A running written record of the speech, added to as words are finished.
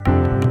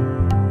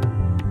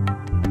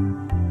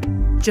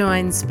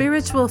Join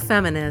spiritual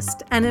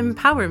feminist and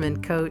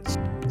empowerment coach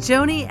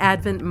Joni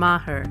Advent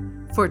Maher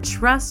for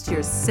Trust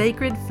Your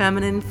Sacred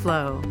Feminine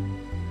Flow.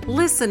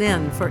 Listen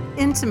in for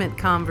intimate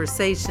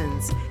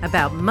conversations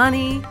about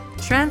money,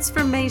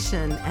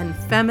 transformation, and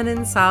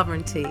feminine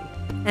sovereignty.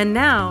 And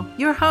now,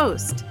 your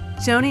host,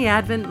 Joni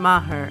Advent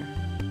Maher.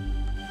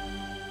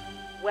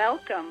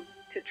 Welcome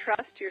to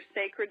Trust Your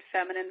Sacred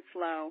Feminine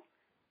Flow.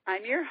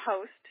 I'm your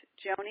host,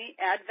 Joni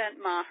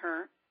Advent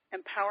Maher,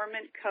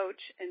 empowerment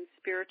coach and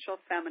spiritual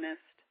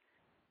feminist.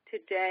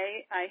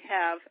 Today, I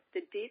have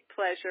the deep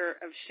pleasure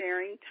of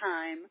sharing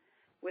time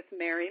with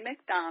Mary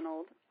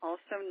McDonald,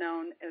 also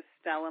known as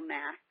Stella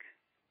Mac.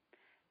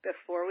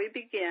 Before we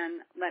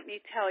begin, let me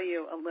tell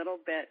you a little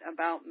bit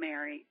about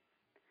Mary.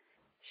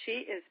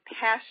 She is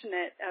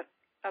passionate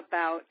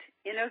about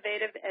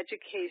innovative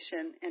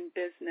education and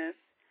business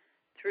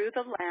through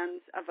the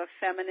lens of a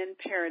feminine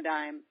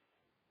paradigm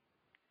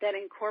that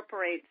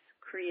incorporates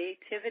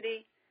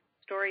creativity,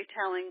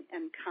 storytelling,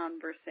 and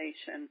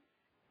conversation.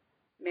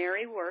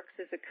 Mary works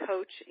as a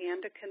coach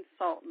and a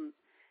consultant,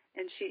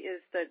 and she is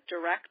the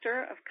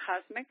director of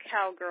Cosmic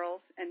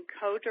Cowgirls and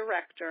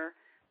co-director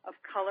of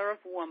Color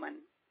of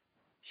Woman.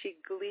 She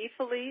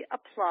gleefully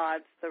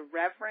applauds the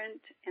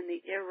reverent and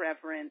the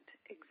irreverent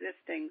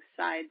existing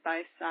side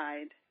by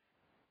side.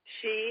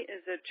 She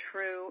is a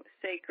true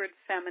sacred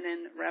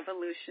feminine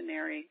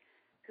revolutionary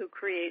who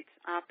creates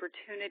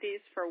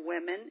opportunities for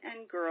women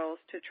and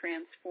girls to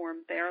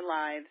transform their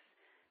lives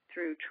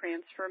through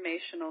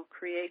transformational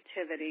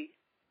creativity,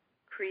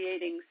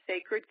 creating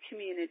sacred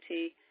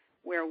community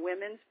where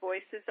women's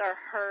voices are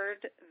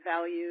heard,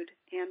 valued,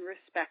 and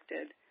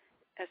respected,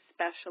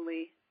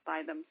 especially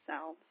by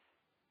themselves.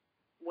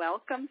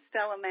 Welcome,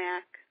 Stella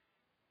Mac.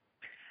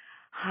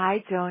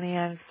 Hi, Joni.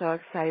 I'm so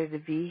excited to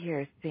be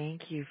here.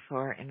 Thank you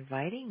for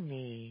inviting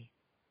me.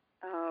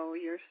 Oh,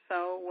 you're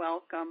so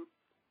welcome.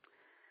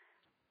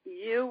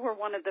 You were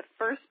one of the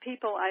first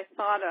people I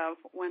thought of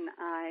when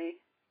I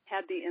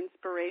had the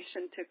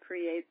inspiration to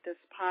create this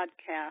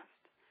podcast,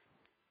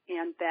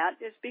 and that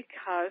is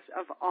because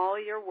of all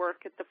your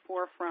work at the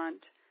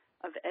forefront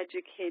of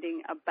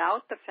educating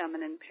about the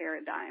feminine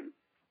paradigm.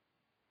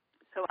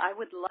 So I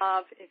would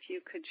love if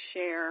you could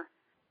share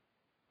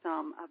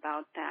some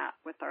about that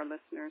with our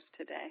listeners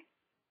today.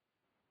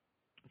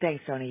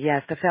 Thanks, Joni.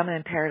 Yes, the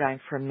feminine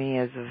paradigm for me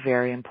is a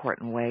very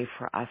important way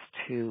for us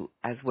to,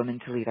 as women,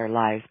 to lead our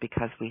lives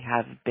because we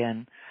have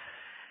been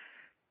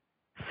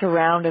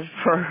surrounded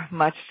for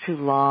much too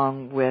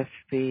long with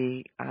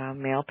the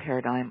male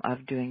paradigm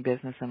of doing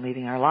business and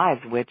leading our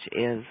lives, which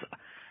is,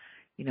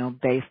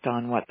 based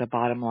on what the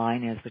bottom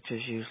line is, which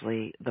is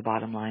usually the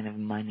bottom line of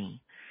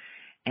money.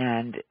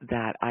 And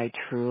that I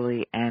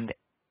truly and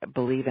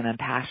believe in and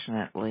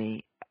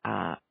passionately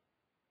a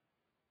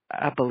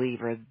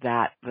believer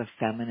that the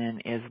feminine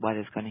is what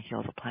is going to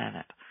heal the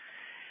planet.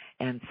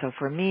 And so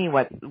for me,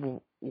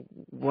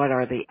 what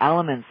are the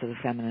elements of the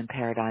feminine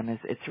paradigm is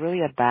it's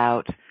really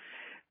about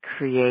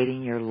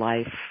creating your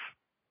life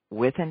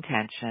with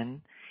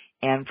intention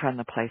and from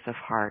the place of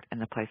heart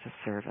and the place of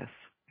service.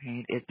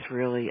 Right? It's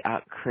really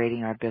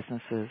creating our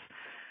businesses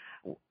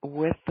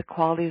with the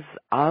qualities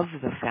of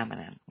the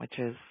feminine, which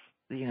is,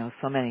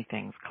 so many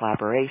things: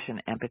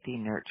 collaboration, empathy,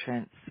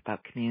 nurturance,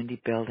 about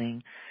community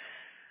building,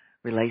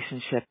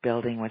 relationship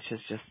building, which is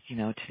just,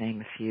 to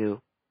name a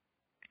few.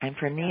 And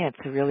for me,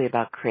 it's really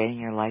about creating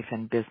your life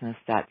and business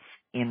that's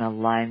in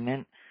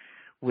alignment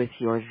with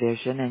your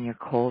vision and your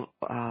core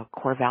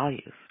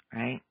values,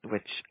 right?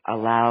 Which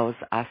allows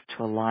us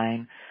to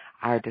align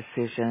our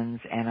decisions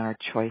and our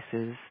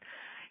choices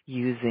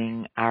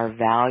using our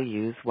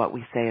values, what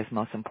we say is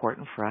most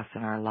important for us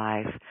in our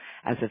life,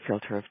 as a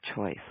filter of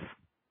choice.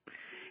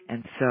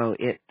 And so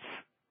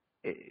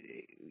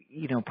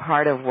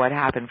part of what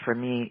happened for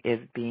me is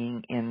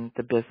being in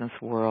the business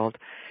world,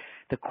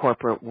 the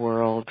corporate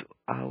world,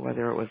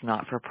 whether it was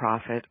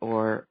not-for-profit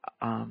or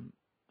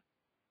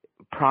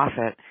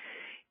profit,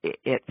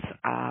 it's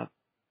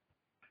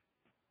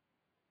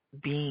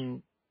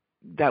being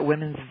that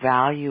women's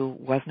value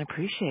wasn't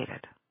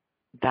appreciated,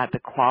 that the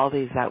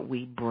qualities that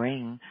we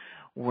bring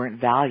weren't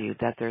valued,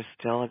 that there's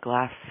still a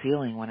glass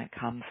ceiling when it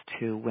comes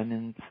to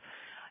women's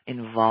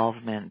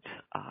involvement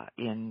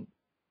in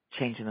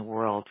changing the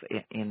world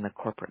in the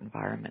corporate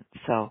environment.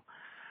 So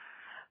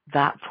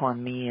that for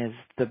me is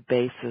the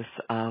basis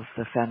of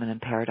the feminine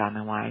paradigm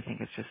and why I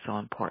think it's just so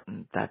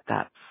important that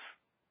that's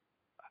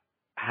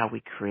how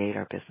we create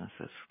our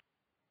businesses.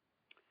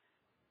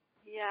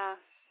 Yes,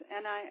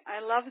 and I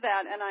love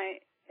that. And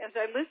as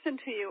I listen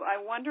to you,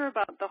 I wonder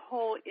about the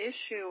whole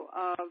issue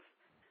of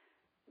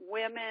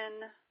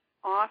women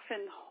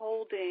often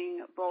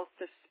holding both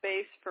the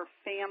space for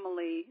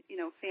family,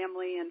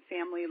 family and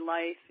family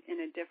life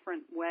in a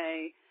different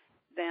way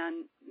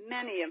than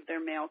many of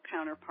their male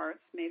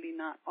counterparts, maybe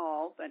not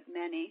all, but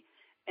many,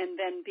 and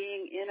then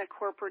being in a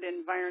corporate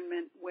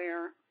environment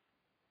where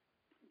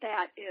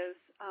that is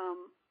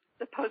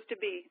supposed to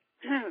be,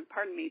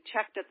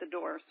 checked at the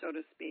door, so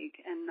to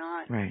speak, and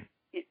not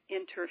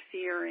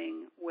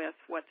interfering with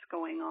what's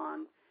going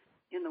on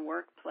in the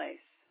workplace.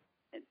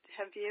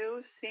 Have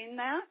you seen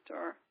that,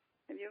 or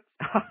have you?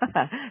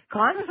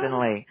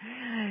 Constantly.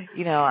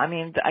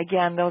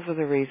 Again, those are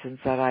the reasons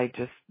that I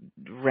just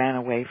ran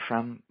away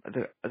from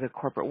the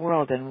corporate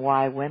world, and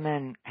why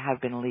women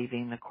have been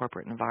leaving the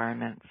corporate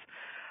environments,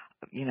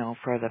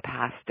 for the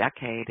past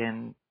decade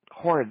in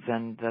hordes,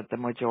 and the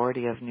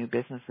majority of new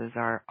businesses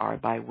are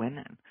by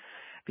women,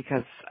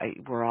 because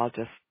we're all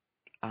just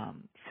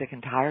sick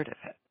and tired of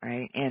it,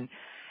 right? And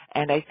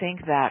I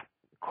think that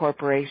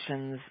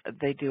corporations,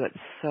 they do it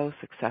so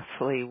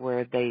successfully,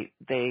 where they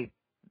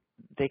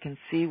can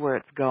see where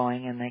it's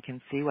going, and they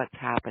can see what's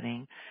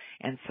happening,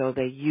 and so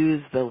they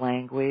use the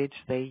language,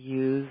 they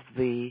use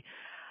the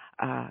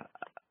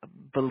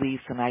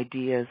beliefs and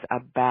ideas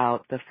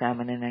about the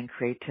feminine and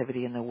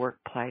creativity in the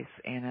workplace,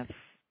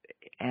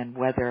 and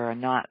whether or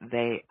not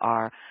they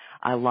are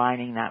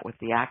aligning that with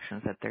the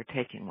actions that they're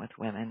taking with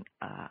women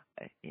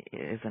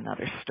is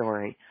another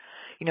story.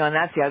 And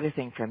that's the other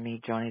thing for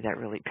me, Joni, that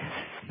really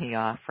pisses me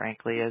off,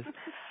 frankly, is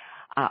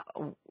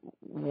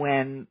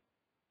when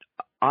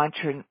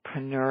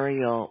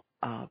entrepreneurial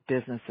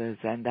businesses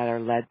and that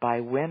are led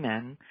by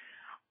women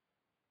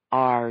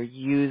are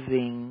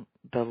using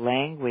the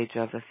language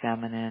of the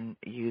feminine,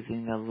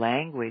 using the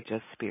language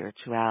of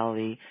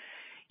spirituality,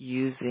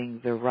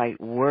 using the right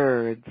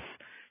words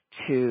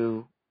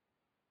to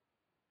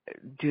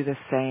do the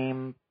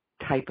same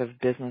type of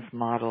business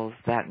models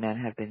that men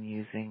have been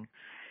using,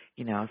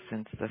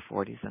 since the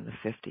 40s and the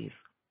 50s.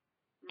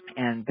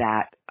 And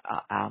that,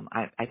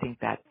 I think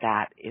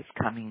that is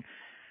coming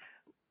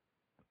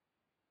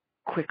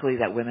quickly,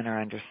 that women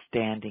are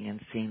understanding and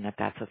seeing that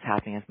that's what's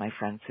happening. As my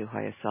friend Sue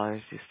Hoya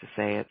Sellers used to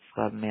say, it's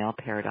the male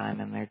paradigm,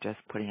 and they're just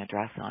putting a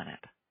dress on it.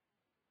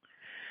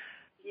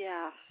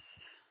 Yes.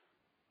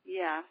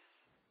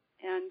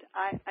 And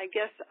I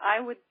guess I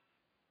would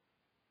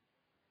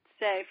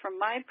say, from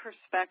my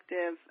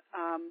perspective,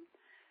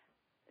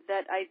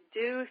 that I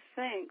do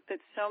think that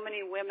so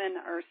many women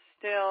are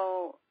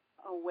still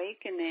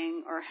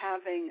awakening, or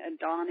having a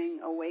dawning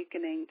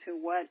awakening to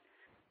what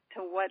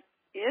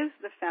is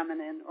the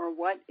feminine, or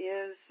what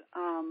is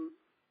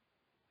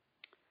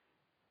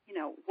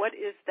what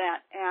is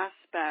that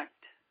aspect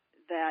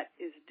that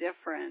is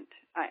different.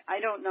 I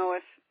don't know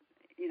if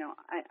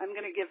I'm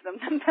going to give them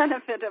the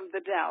benefit of the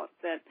doubt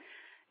that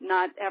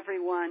not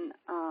everyone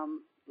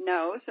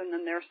knows, and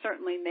then there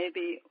certainly may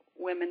be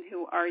women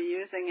who are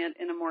using it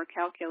in a more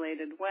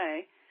calculated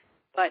way,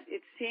 but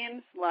it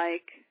seems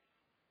like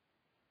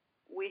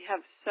we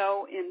have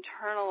so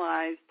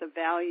internalized the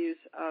values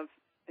of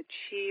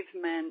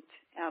achievement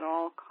at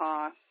all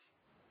costs,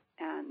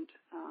 and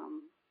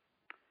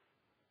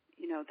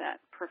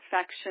that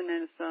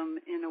perfectionism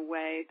in a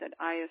way that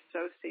I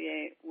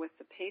associate with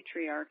the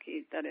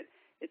patriarchy, that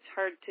it's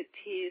hard to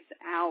tease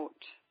out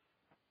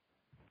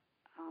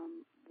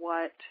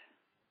what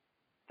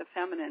the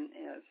feminine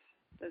is.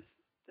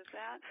 Does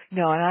that?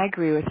 No, and I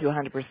agree with you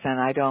 100%.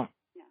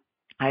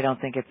 I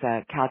don't think it's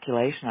a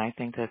calculation. I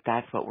think that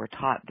that's what we're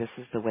taught. This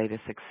is the way to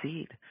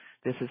succeed.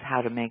 This is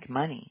how to make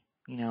money.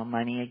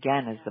 Money,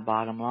 again, is the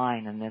bottom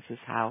line, and this is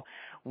how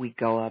we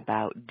go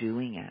about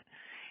doing it.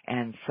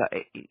 And so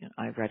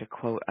I read a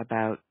quote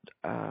about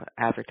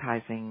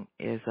advertising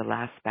is the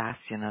last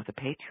bastion of the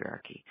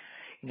patriarchy,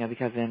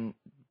 because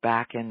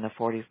back in the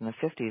 40s and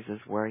the 50s is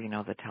where,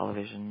 the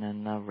television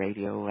and the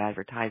radio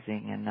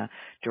advertising and the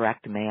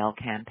direct mail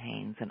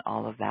campaigns and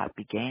all of that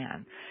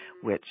began,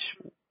 which,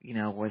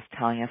 was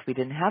telling us we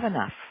didn't have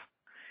enough,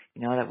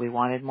 that we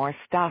wanted more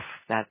stuff,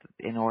 that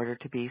in order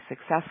to be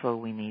successful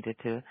we needed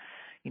to,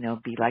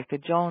 be like the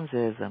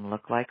Joneses and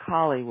look like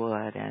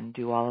Hollywood and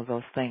do all of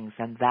those things.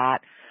 And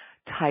that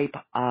type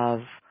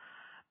of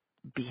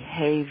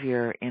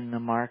behavior in the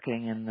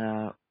marketing and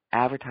the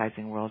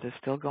advertising world is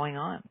still going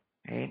on,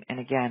 right? And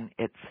again,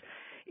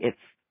 it's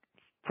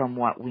from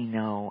what we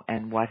know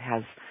and what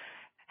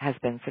has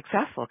been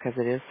successful, because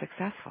it is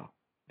successful.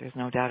 There's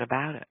no doubt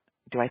about it.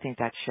 Do I think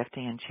that's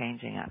shifting and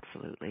changing?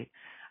 Absolutely.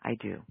 I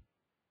do.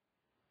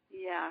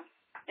 Yes.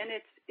 And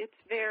it's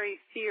very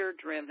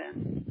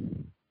fear-driven.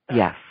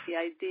 Yes. The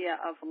idea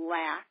of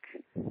lack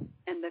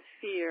and the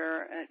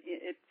fear,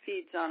 it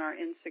feeds on our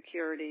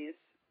insecurities.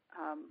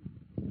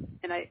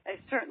 And I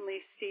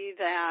certainly see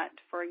that,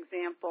 for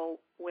example,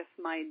 with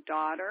my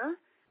daughter,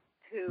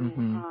 who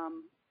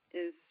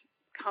is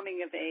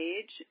coming of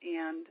age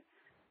and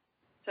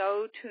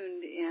so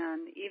tuned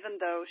in, even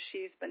though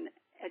she's been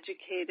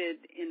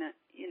educated in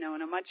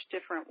a much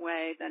different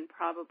way than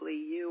probably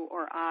you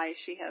or I.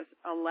 She has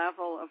a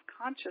level of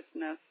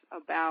consciousness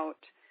about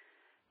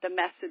the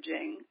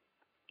messaging,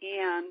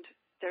 and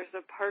there's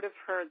a part of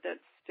her that's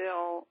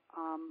still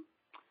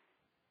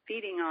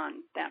feeding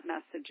on that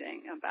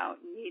messaging about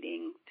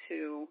needing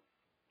to,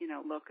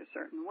 look a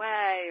certain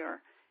way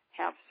or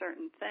have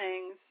certain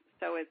things.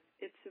 So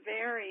it's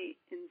very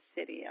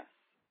insidious.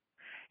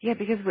 Yeah,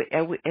 because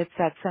it's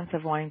that sense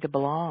of wanting to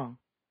belong,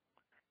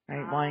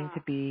 right? Wanting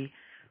to be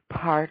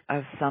part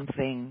of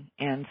something,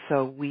 and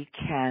so we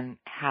can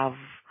have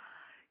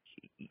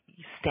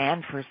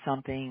stand for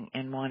something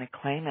and want to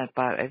claim it,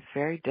 but it's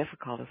very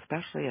difficult,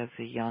 especially as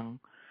a young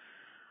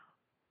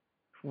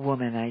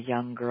woman, a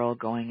young girl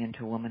going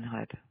into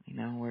womanhood,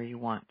 where you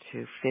want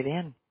to fit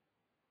in.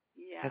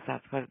 Yeah. Because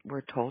that's what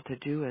we're told to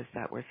do, is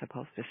that we're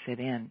supposed to fit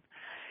in.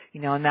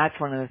 And that's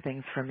one of the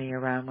things for me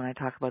around when I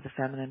talk about the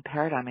feminine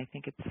paradigm. I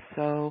think it's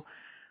so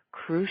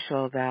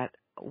crucial that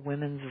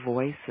women's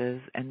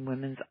voices and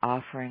women's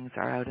offerings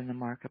are out in the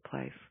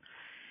marketplace.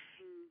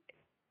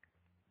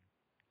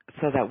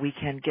 So that we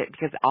can get,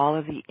 because all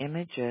of the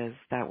images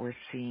that we're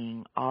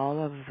seeing,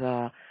 all of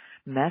the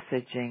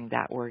messaging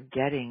that we're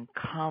getting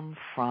come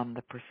from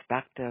the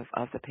perspective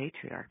of the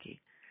patriarchy.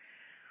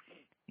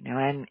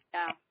 And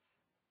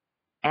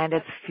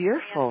it's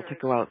fearful to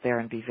go out there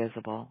and be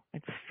visible.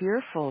 It's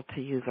fearful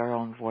to use our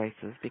own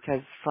voices,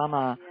 because from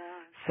a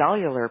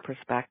cellular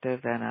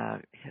perspective and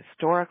a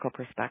historical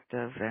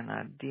perspective and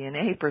a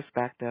DNA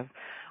perspective,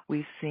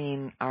 we've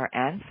seen our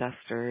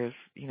ancestors,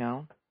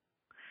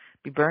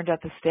 be burned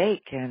at the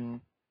stake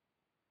and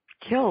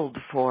killed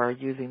for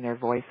using their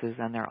voices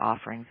and their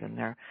offerings and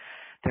their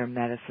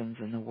medicines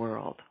in the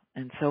world.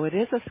 And so it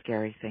is a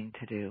scary thing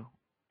to do.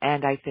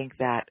 And I think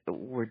that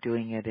we're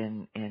doing it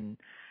in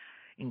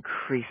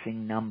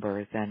increasing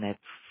numbers, and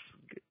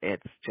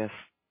it's just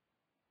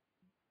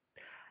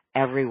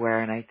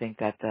everywhere. And I think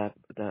that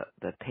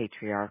the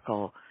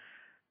patriarchal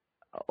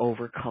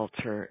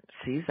overculture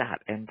sees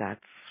that, and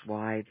that's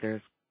why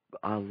there's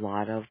a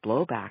lot of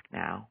blowback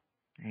now.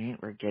 Right?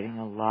 We're getting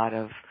a lot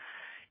of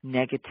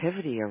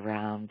negativity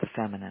around the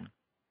feminine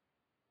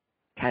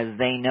because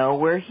they know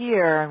we're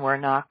here and we're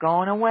not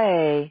going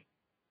away.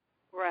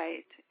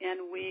 Right.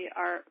 And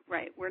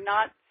we're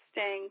not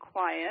staying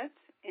quiet,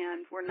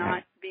 and we're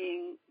not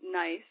being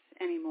nice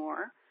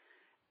anymore.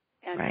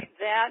 And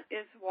that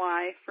is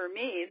why, for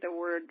me, the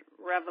word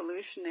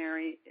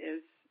revolutionary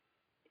is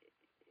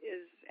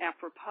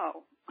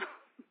apropos.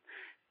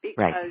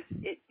 Because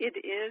it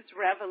is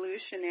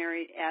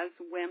revolutionary as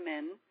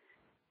women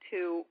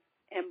to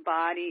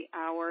embody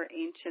our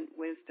ancient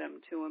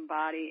wisdom, to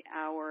embody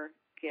our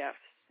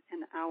gifts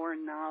and our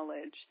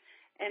knowledge,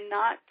 and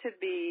not to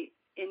be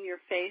in your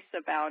face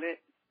about it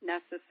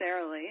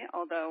necessarily,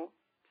 although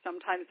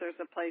sometimes there's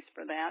a place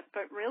for that,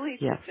 but really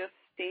to just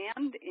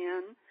stand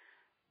in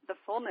the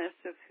fullness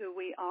of who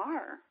we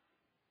are.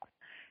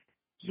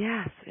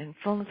 Yes, in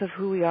fullness of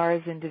who we are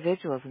as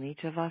individuals, and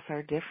each of us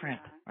are different,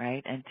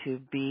 right? And to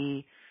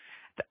be,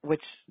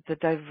 which the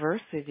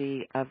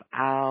diversity of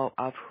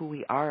who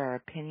we are, our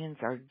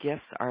opinions, our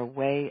gifts, our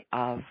way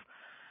of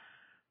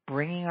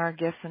bringing our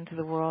gifts into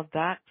the world,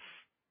 that's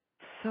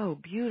so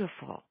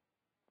beautiful.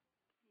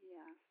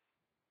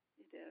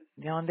 It is.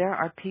 And there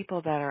are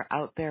people that are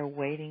out there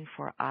waiting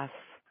for us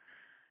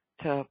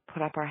to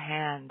put up our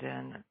hand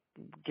and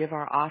give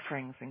our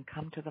offerings and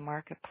come to the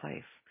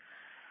marketplace.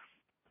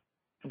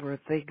 We're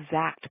the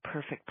exact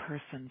perfect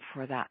person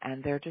for that,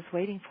 and they're just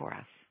waiting for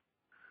us.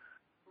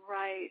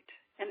 Right.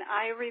 And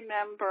I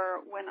remember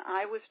when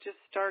I was just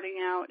starting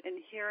out and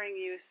hearing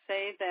you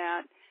say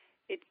that,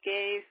 it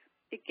gave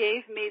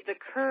me the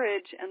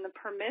courage and the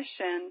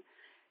permission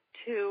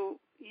to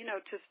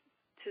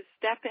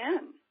step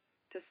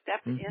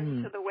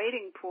into the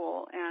waiting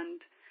pool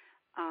and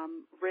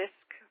risk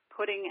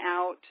putting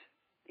out,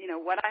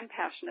 what I'm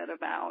passionate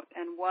about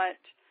and what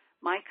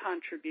my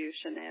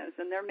contribution is.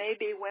 And there may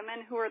be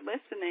women who are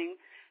listening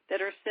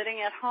that are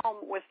sitting at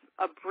home with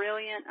a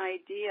brilliant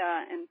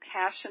idea and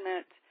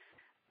passionate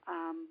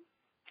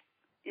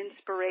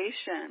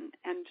inspiration.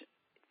 And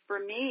for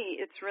me,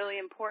 it's really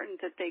important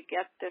that they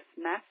get this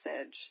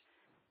message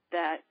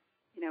that,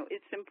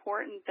 it's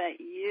important that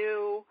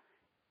you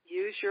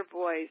use your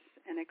voice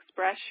and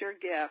express your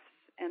gifts.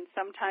 And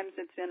sometimes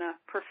it's in a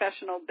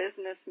professional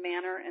business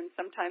manner, and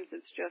sometimes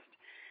it's just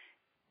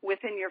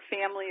within your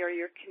family or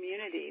your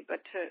community.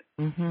 But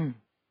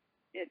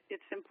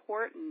it's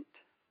important.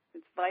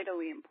 It's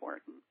vitally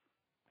important.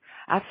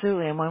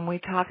 Absolutely. And when we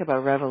talk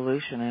about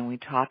revolution and we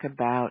talk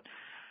about,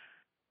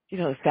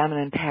 the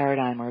feminine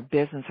paradigm or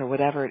business or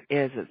whatever it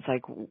is, it's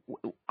like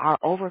our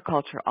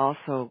overculture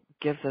also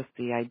gives us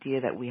the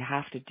idea that we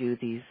have to do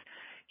these,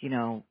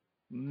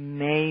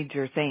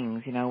 major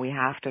things. We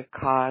have to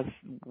cause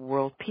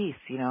world peace,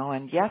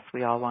 and yes,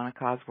 we all want to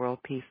cause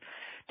world peace.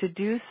 To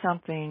do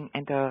something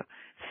and to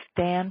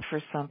stand for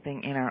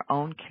something in our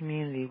own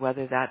community,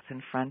 whether that's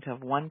in front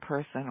of one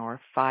person or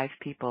 5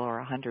 people or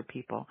 100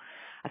 people,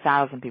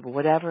 1,000 people,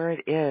 whatever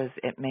it is,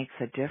 it makes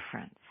a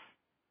difference.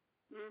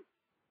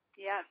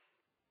 Yes,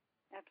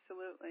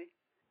 absolutely.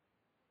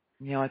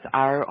 It's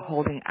our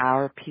holding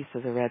our piece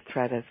of the red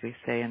thread, as we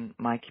say in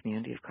my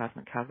community of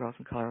Cosmic Cowgirls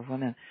and Color of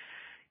Women.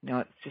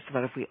 It's just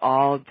about if we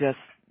all just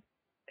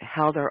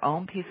held our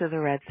own piece of the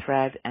red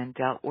thread and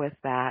dealt with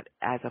that,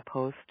 as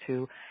opposed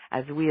to,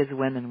 as we as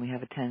women, we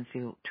have a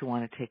tendency to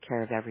want to take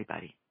care of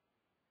everybody.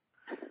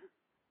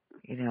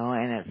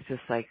 And it's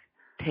just like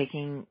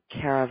taking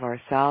care of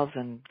ourselves,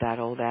 and that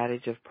old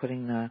adage of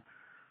putting the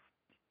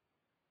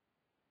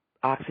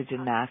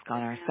oxygen mask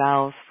on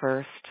ourselves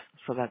first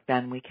so that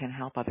then we can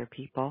help other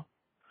people.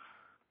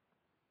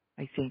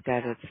 I think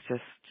that it's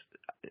just,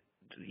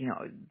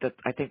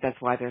 I think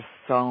that's why there's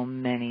so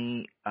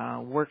many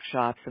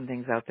workshops and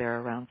things out there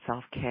around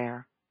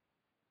self-care.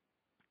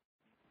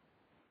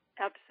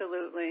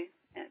 Absolutely.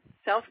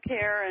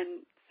 Self-care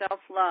and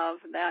self-love,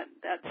 that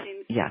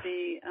seems to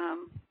be,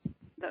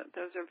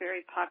 those are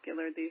very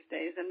popular these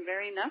days and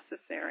very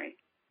necessary,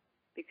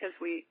 because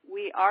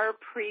we are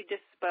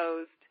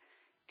predisposed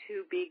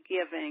to be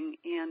giving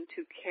and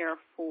to care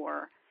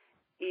for.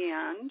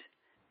 And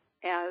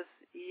as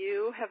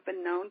you have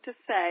been known to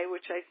say,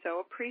 which I so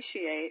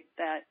appreciate,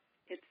 that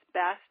it's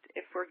best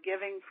if we're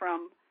giving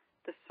from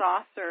the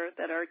saucer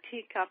that our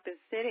teacup is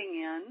sitting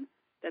in,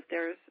 that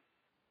there's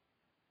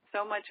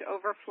so much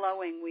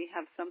overflowing, we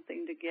have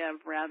something to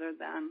give rather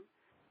than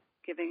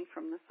giving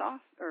from the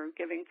sauce or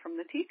giving from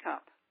the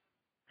teacup.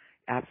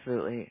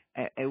 Absolutely.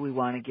 We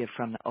want to give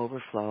from the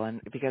overflow,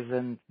 and because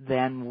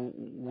then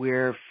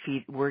we're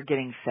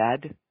getting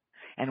fed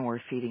and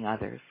we're feeding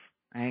others,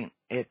 right?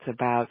 It's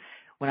about,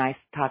 when I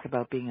talk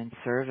about being in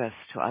service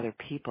to other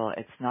people,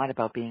 it's not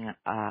about being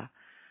a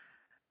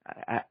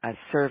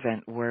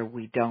servant where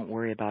we don't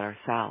worry about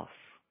ourselves.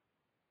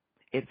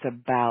 It's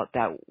about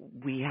that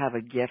we have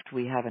a gift,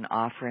 we have an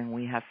offering,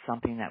 we have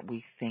something that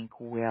we think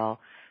will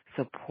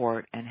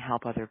support and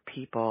help other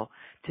people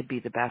to be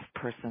the best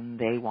person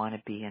they want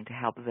to be and to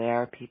help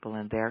their people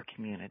in their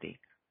community.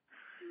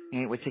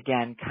 Right? Which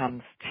again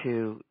comes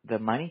to the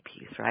money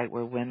piece, right?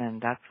 Where women,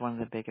 that's one of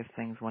the biggest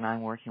things when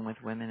I'm working with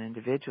women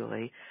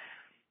individually,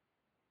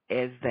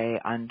 is they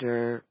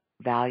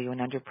undervalue and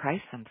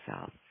underprice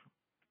themselves.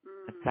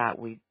 It's that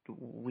we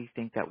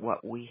think that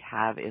what we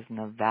have isn't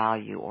of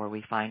value, or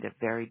we find it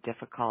very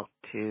difficult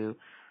to,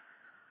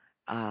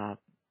 I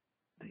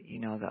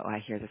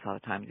hear this all the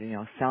time,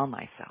 sell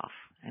myself.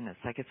 And it's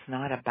like, it's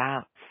not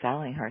about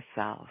selling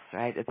ourselves,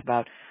 right? It's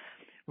about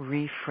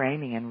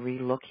reframing and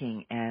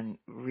relooking and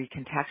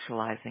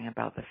recontextualizing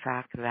about the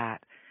fact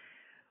that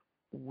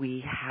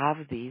we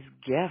have these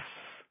gifts.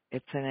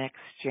 It's an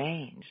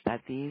exchange,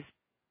 that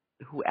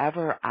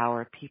whoever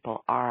our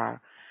people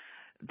are,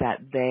 that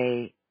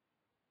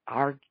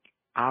our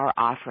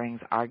offerings,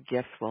 our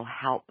gifts will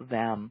help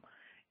them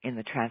in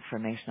the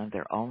transformation of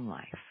their own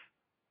life.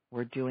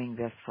 We're doing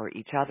this for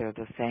each other,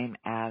 the same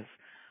as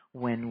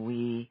when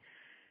we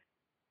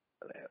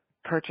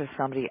purchase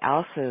somebody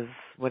else's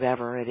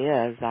whatever it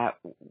is that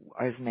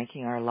is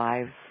making our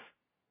lives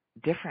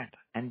different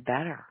and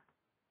better.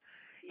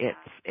 Yeah.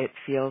 It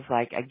feels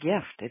like a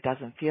gift. It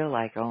doesn't feel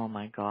like, oh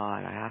my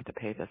God, I have to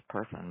pay this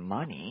person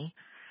money.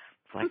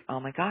 It's like, oh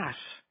my gosh,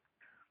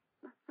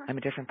 I'm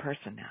a different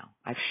person now.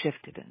 I've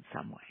shifted in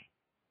some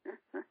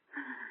way.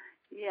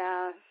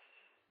 Yes.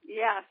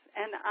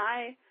 And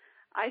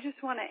I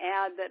just want to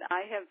add that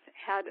I have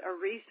had a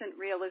recent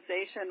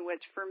realization,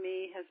 which for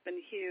me has been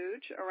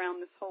huge, around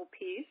this whole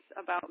piece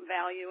about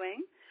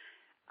valuing.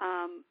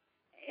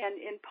 And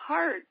in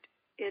part,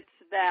 it's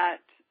that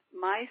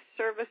my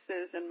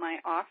services and my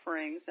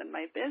offerings and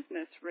my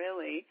business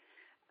really,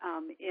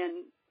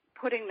 in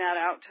putting that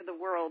out to the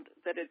world,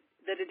 that it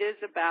is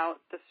about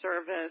the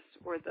service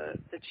or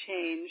the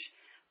change,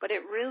 but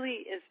it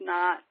really is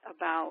not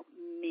about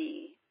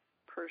me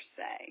per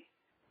se.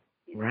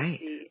 Right.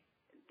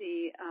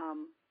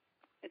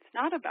 It's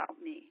not about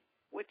me,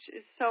 which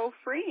is so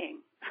freeing.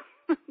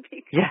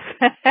 Yes.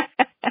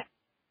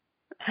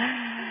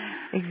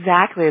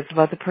 Exactly. It's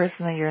about the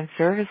person that you're in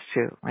service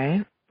to,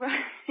 right? Right.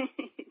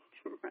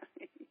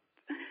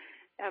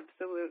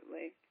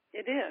 Absolutely.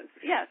 It is.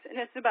 Yes. And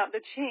it's about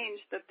the change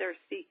that they're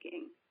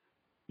seeking.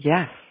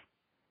 Yes.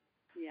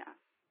 Yeah.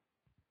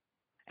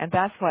 And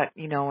that's what,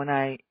 when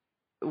I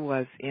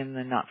was in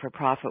the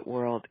not-for-profit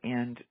world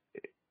and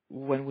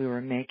when we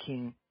were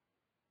making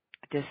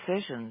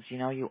decisions,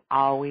 you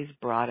always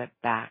brought it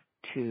back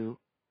to,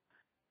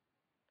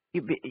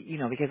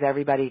 because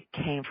everybody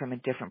came from a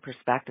different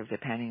perspective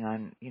depending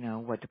on,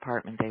 what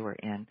department they were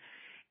in.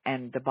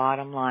 And the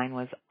bottom line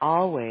was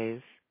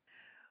always,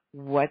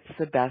 what's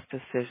the best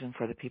decision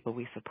for the people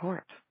we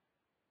support?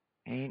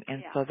 Right?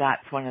 And so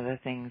that's one of the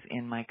things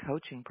in my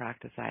coaching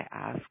practice I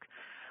ask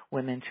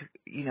women to,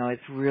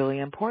 it's really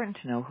important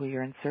to know who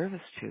you're in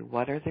service to.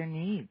 What are their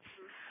needs?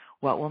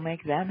 What will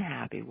make them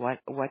happy?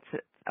 What's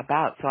it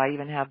about? So I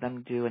even have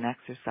them do an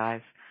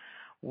exercise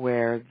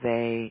where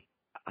they,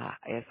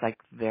 it's like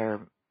their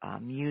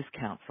muse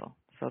council.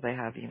 So they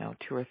have,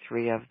 2 or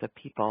 3 of the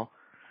people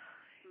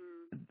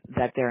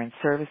that they're in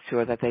service to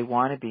or that they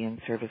want to be in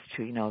service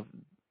to.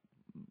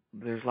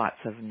 There's lots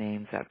of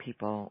names that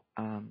people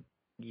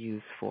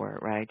use for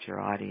it, right? Your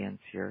audience,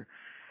 your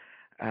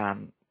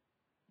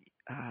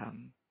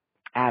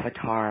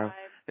avatar,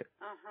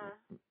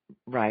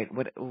 right?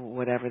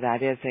 Whatever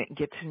that is, they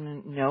get to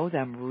know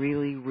them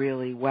really,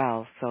 really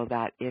well, so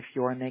that if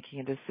you're making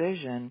a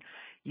decision,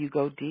 you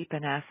go deep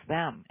and ask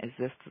them: Is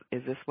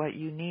this what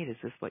you need? Is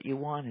this what you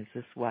want? Is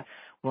this what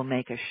will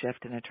make a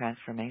shift and a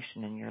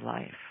transformation in your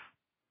life?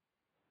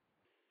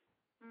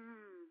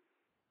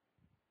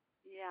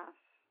 Yes.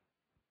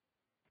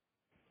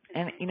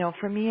 And,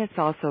 for me, it's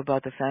also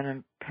about the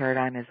feminine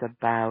paradigm is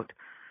about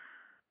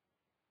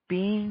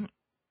being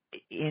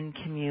in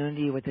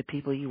community with the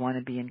people you want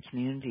to be in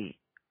community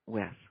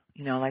with.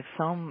 You know, like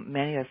so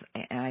many of us,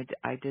 and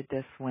I did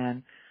this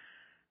when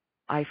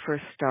I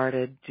first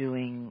started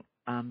doing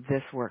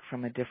this work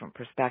from a different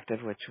perspective,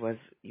 which was,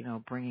 you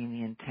know, bringing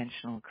the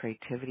intentional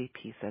creativity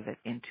piece of it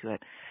into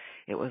it.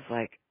 It was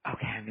like,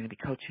 okay, I'm going to be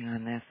coaching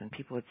on this, and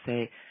people would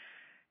say,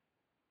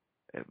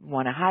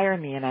 want to hire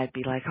me, and I'd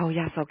be like, oh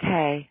yes,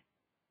 okay.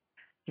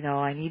 You know,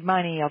 I need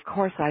money, of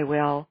course I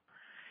will.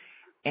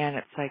 And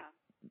it's like,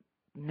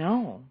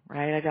 no,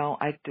 right?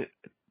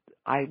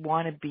 I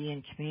want to be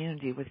in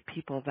community with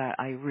people that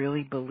I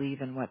really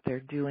believe in what they're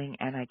doing,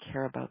 and I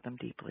care about them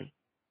deeply.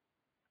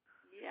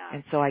 Yeah.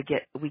 And so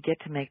we get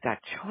to make that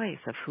choice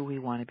of who we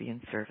want to be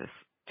in service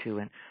to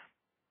and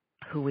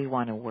who we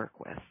want to work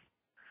with.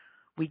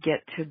 We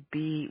get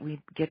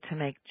to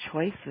make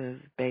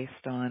choices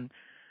based on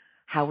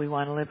how we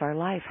want to live our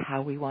life,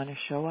 how we want to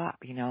show up,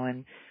 you know,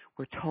 and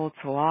we're told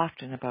so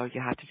often about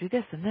you have to do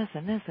this and this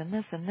and this and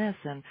this and this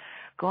and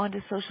go onto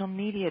social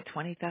media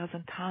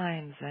 20,000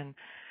 times and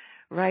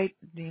write,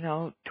 you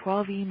know,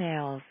 12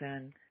 emails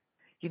and,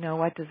 you know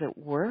what, does it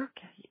work?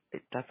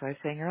 That's what I was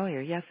saying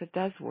earlier. Yes, it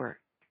does work.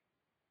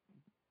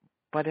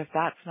 But if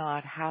that's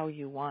not how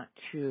you want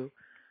to,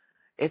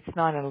 it's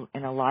not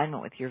in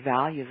alignment with your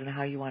values and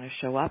how you want to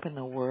show up in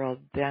the world,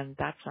 then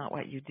that's not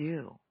what you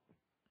do,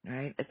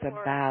 right? It's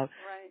about...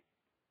 Right.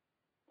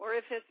 Or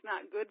if it's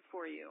not good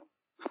for you.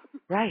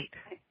 Right.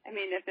 I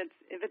mean, if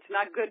it's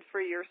not good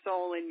for your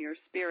soul and your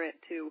spirit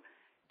to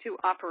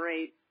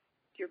operate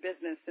your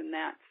business in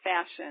that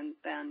fashion,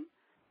 then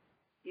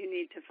you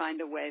need to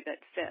find a way that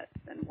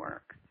fits and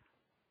works.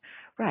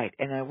 Right,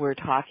 and we're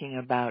talking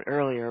about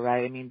earlier,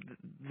 right? I mean,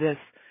 this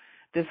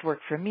work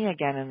for me,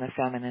 again, in the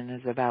feminine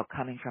is about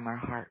coming from our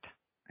heart,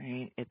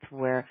 right? It's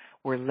where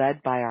we're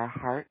led by our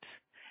heart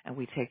and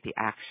we take the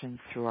actions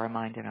through our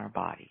mind and our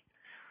body.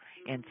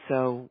 Mm-hmm. And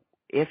so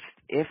if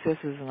this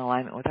is in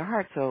alignment with our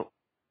heart, so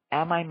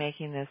am I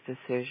making this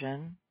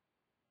decision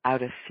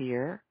out of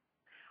fear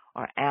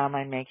or am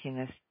I making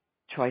this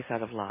choice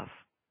out of love?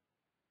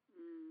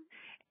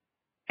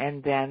 Mm-hmm.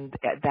 And then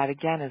that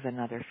again is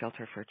another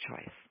filter for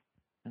choice.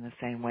 In the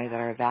same way that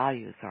our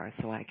values are.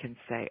 So I can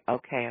say,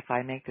 okay, if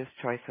I make this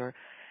choice or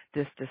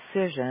this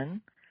decision,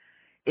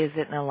 is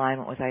it in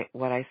alignment with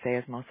what I say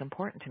is most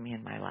important to me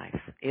in my life?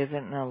 Is it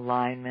in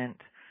alignment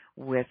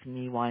with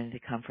me wanting to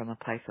come from a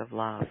place of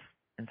love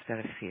instead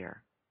of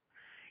fear?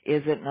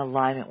 Is it in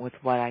alignment with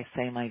what I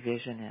say my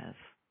vision is?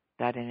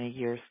 That in a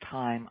year's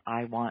time,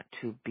 I want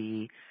to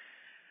be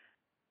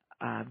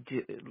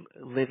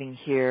living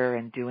here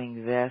and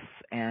doing this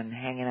and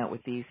hanging out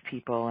with these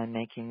people and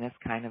making this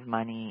kind of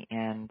money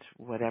and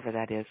whatever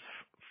that is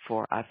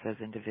for us as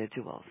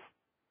individuals.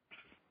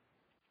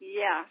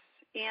 Yes,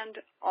 and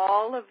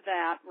all of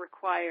that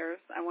requires,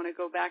 I want to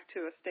go back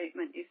to a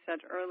statement you said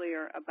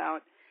earlier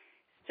about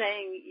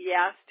saying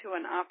yes to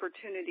an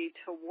opportunity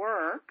to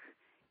work,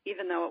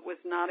 even though it was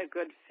not a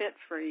good fit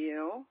for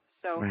you.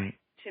 So right.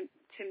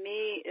 to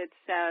me, it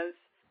says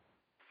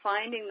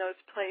finding those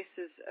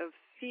places of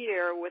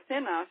fear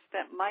within us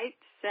that might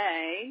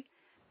say,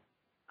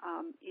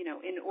 you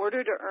know, in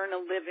order to earn a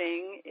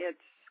living, it's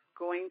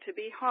going to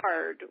be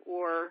hard,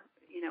 or,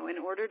 you know, in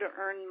order to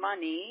earn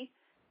money,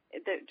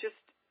 that just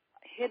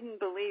hidden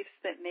beliefs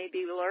that may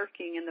be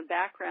lurking in the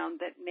background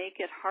that make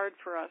it hard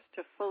for us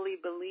to fully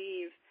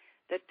believe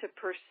that to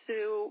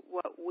pursue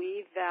what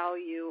we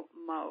value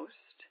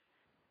most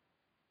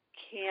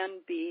can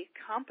be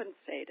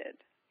compensated,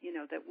 you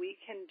know, that we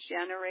can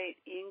generate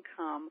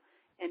income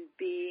and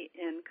be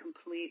in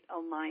complete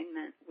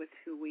alignment with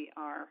who we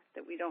are,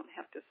 that we don't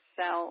have to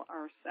sell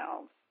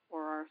ourselves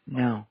or our soul.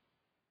 No,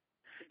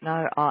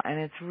 not at all. And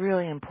it's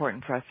really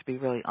important for us to be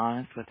really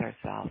honest with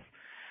ourselves.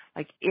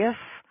 Like, if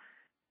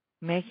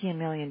making $1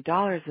 million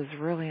is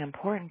really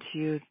important to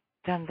you,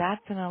 then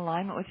that's in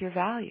alignment with your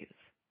values,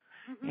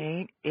 mm-hmm.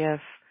 right?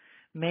 If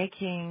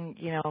making,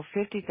 you know,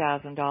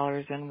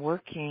 $50,000 and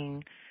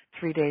working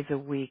 3 days a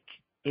week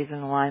is in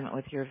alignment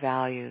with your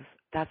values,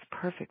 that's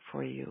perfect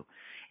for you.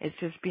 It's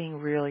just being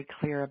really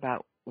clear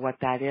about what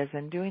that is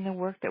and doing the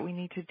work that we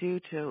need to do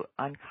to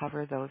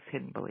uncover those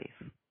hidden beliefs.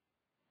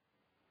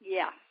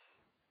 Yes,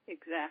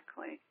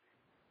 exactly.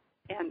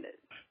 And,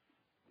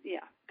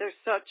 yeah, there's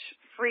such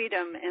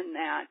freedom in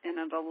that, and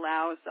it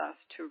allows us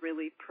to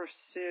really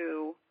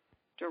pursue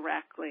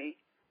directly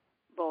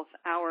both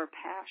our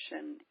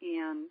passion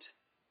and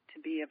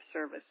to be of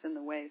service in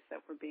the ways that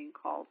we're being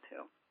called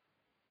to.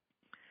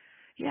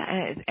 Yeah,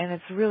 and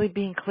it's really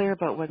being clear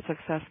about what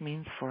success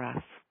means for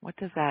us. What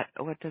does that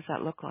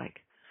look like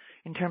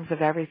in terms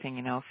of everything,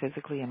 you know,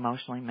 physically,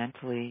 emotionally,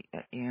 mentally,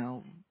 you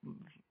know,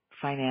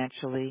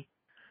 financially,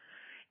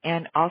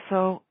 and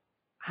also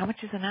how much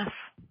is enough?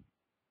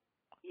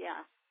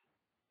 Yes.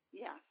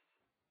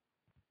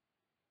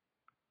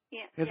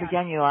 Yes. Because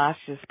again, you'll ask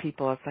just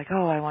people, it's like,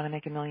 oh, I want to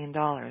make $1 million.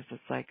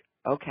 It's like,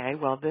 okay,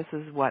 well, these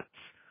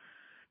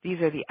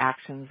are the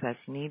actions that's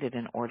needed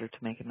in order to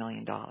make $1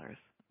 million.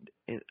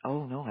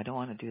 Oh no, I don't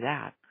want to do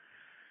that.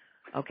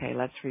 Okay,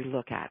 let's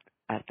relook at,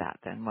 at that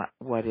then?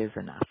 What is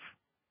enough?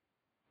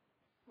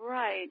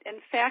 Right,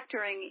 and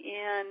factoring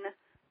in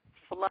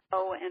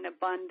flow and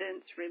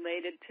abundance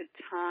related to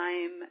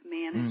time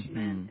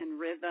management and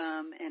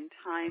rhythm and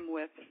time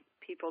with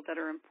people that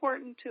are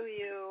important to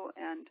you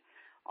and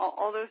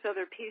all those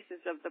other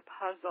pieces of the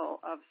puzzle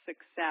of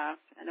success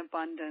and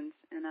abundance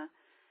in a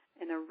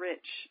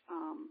rich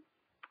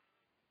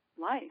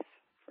life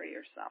for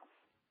yourself.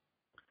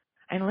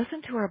 And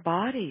listen to our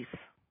bodies.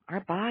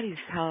 Our bodies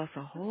tell us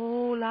a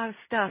whole lot of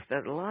stuff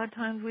that a lot of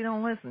times we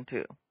don't listen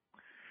to.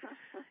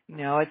 You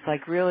know, it's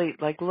like really,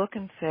 like look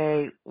and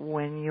say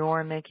when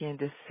you're making a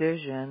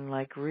decision,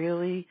 like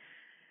really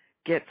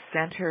get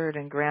centered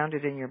and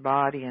grounded in your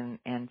body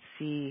and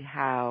see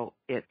how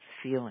it's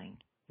feeling.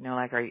 You know,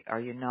 like are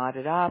you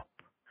knotted up?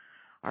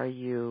 Are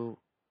you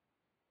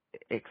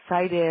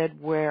excited?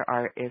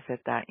 Is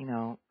it that, you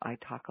know, I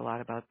talk a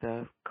lot about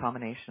the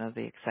combination of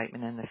the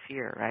excitement and the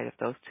fear, right? If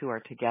those two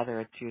are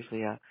together, it's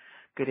usually a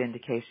good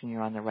indication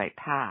you're on the right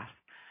path.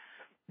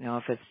 You know,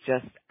 if it's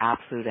just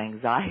absolute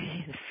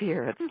anxiety and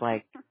fear, it's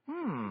like,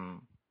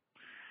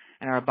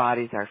 And our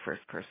body's our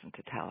first person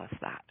to tell us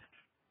that.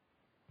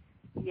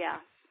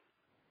 Yes.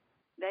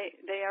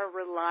 They are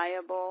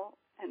reliable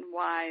and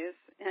wise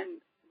and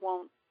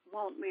won't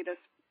lead us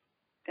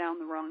down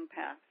the wrong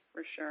path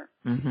for sure.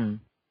 Mm-hmm.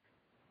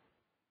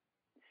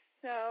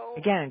 So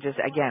again,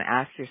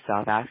 ask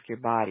yourself, ask your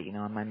body, you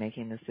know, am I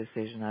making this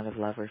decision out of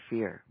love or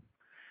fear?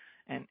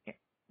 And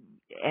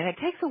it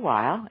takes a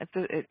while.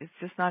 It's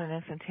just not an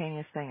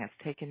instantaneous thing. It's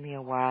taken me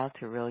a while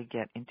to really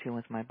get in tune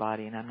with my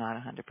body, and I'm not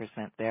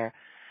 100% there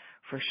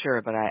for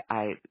sure. But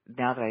I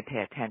now that I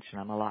pay attention,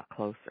 I'm a lot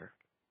closer.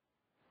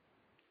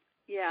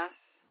 Yes,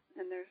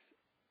 and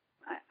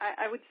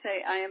I would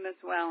say I am as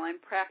well. I'm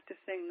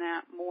practicing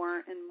that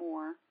more and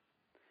more.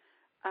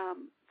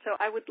 So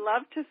I would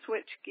love to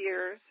switch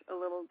gears a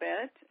little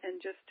bit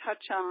and just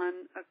touch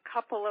on a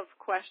couple of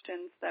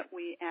questions that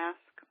we ask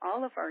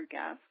all of our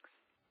guests.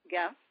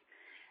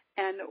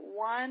 And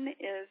one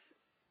is,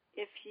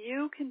 if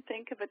you can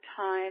think of a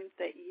time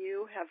that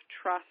you have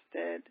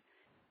trusted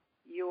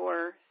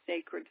your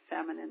sacred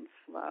feminine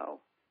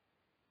flow,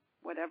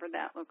 whatever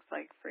that looks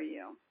like for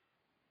you.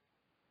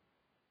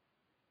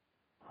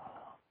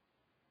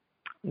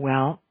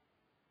 Well,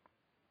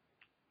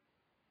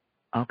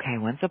 okay,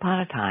 once upon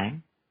a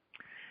time,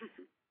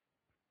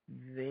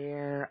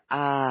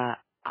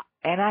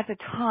 and at the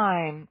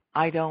time,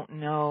 I don't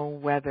know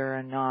whether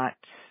or not,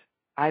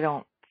 I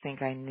don't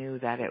think I knew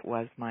that it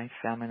was my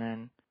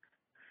feminine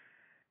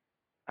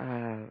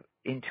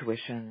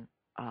intuition.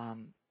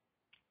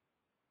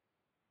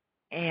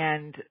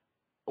 And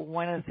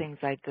one of the things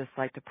I just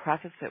like to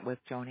preface it with,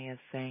 Joni, is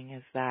saying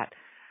is that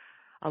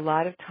a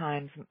lot of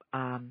times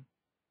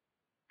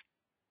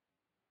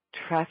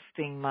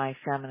trusting my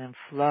feminine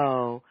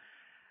flow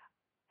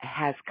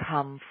has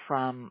come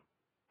from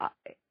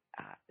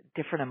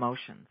different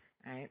emotions,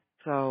 right?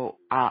 So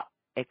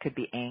it could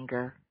be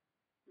anger,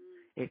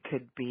 it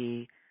could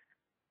be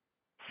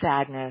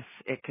sadness,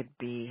 it could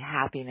be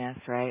happiness,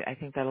 right? I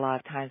think that a lot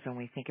of times when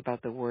we think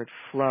about the word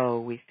flow,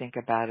 we think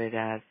about it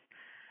as,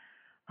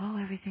 oh,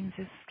 everything's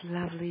just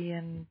lovely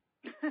and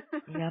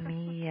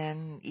yummy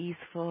and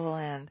easeful,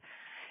 and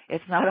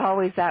it's not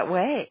always that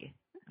way,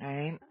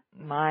 right?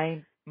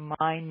 My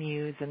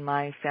muse and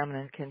my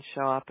feminine can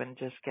show up and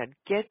just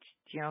kick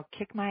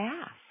my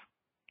ass.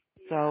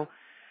 Yeah. So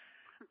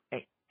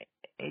I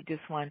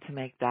just wanted to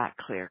make that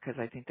clear, because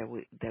I think that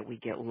we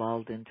get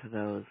lulled into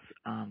those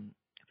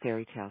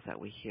fairy tales that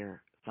we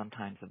hear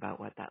sometimes about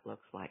what that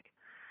looks like.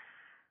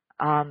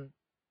 So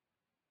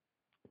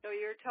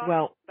you're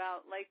talking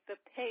about like the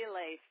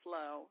Pele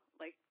flow,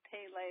 like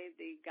Pele,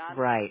 the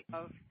goddess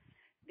of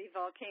the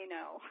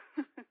volcano.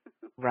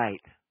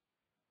 Right.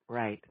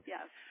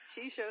 Yes,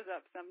 she shows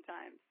up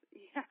sometimes.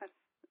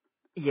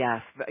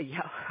 Yes,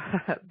 yeah,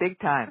 big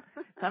time.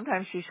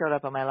 Sometimes she showed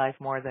up in my life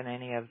more than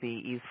any of the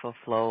easeful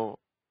flow,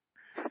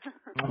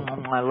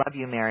 I love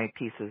you, Mary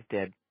pieces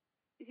did.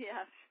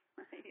 Yes,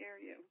 I hear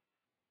you.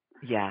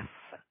 Yes.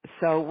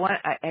 So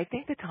I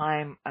think the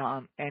time,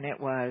 and it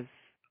was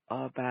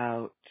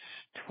about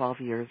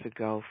 12 years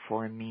ago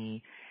for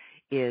me,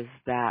 is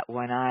that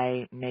when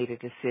I made a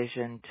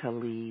decision to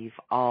leave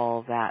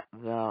all that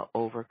the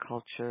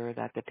overculture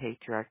that the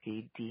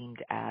patriarchy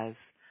deemed as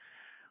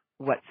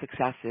what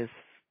success is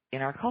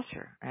in our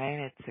culture, right?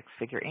 It's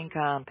 6-figure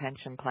income,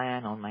 pension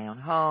plan, own my own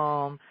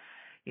home.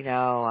 You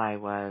know, I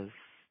was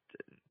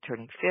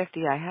turning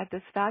 50. I had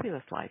this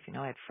fabulous life. You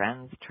know, I had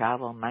friends,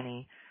 travel,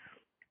 money.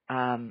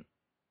 And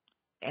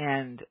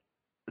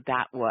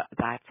that's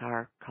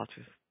our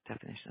culture's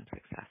definition of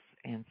success.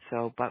 And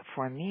so, but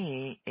for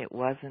me, it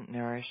wasn't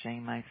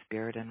nourishing my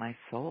spirit and my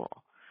soul.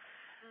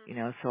 You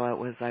know, so I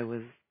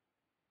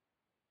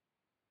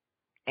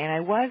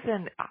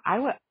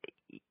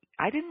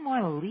didn't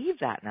want to leave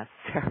that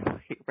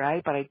necessarily,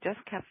 right? But I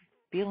just kept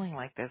feeling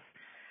like this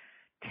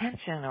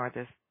tension or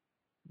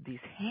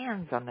these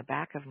hands on the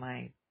back of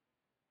me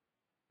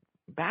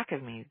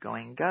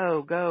going,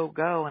 go, go,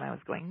 go. And I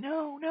was going,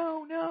 no,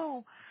 no,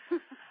 no.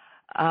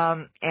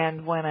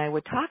 And when I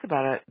would talk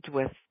about it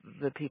with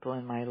the people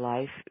in my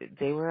life,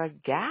 they were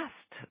aghast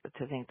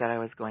to think that I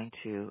was going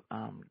to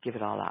give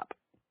it all up.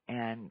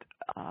 And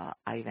I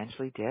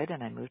eventually did,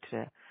 and I moved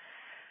to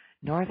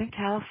Northern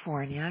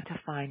California to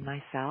find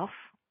myself.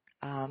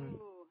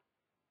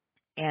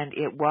 And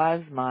it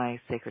was my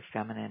sacred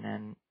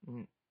feminine,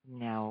 and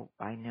now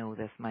I know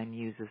this, my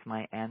muses,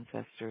 my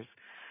ancestors,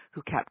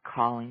 who kept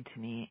calling to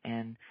me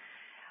and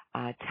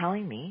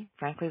telling me,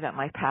 frankly, that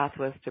my path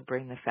was to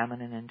bring the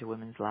feminine into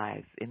women's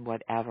lives in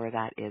whatever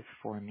that is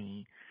for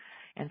me.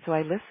 And so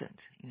I listened.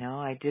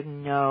 I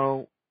didn't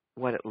know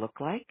what it looked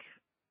like.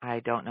 I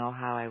don't know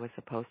how I was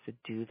supposed to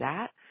do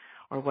that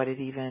or what it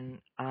even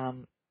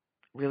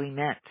really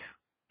meant.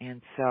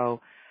 And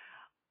so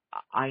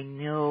I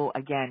know,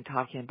 again,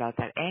 talking about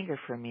that anger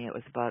for me, it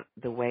was about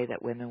the way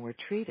that women were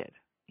treated,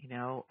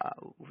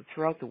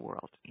 throughout the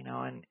world,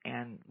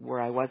 and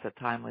where I was at the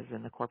time was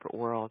in the corporate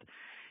world,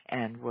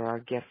 and where our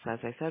gifts, as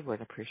I said,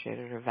 weren't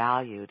appreciated or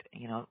valued.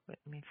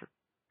 For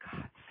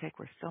God's sake,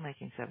 we're still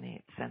making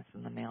 78 cents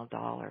in the male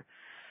dollar.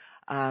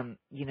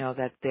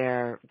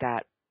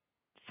 That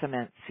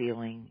cement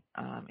ceiling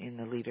in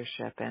the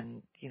leadership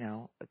and,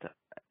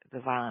 the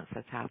violence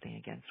that's happening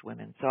against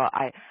women. So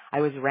I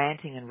was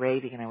ranting and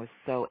raving, and I was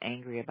so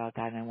angry about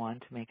that, and I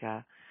wanted to make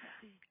a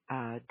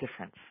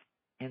difference.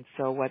 And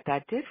so what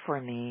that did for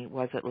me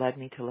was it led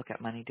me to look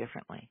at money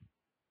differently.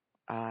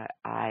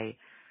 I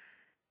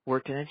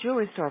worked in a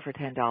jewelry store for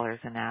 $10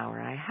 an hour.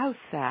 I house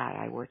sat.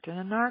 I worked in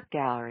an art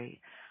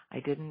gallery. I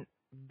didn't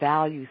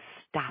value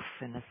stuff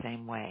in the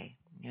same way.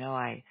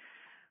 I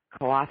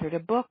co-authored a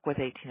book with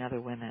 18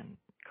 other women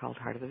called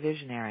Heart of the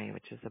Visionary,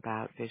 which is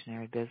about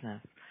visionary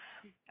business.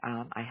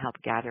 I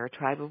helped gather a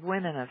tribe of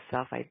women of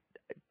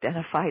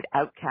self-identified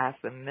outcasts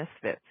and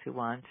misfits who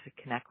wanted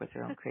to connect with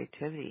their own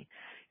creativity,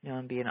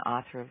 and be an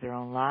author of their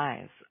own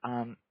lives.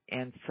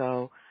 And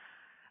so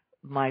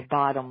my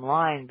bottom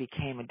line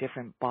became a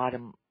different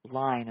bottom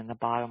line, and the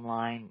bottom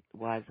line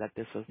was that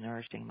this was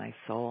nourishing my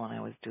soul, and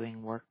I was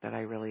doing work that I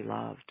really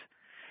loved.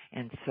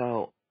 And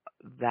so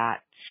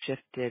that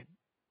shifted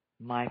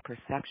my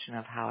perception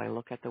of how I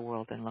look at the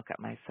world and look at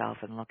myself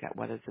and look at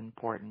what is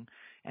important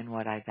and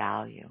what I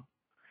value.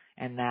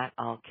 And that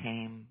all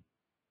came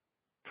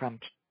from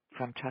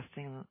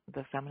trusting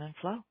the feminine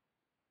flow.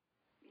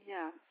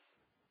 Yes.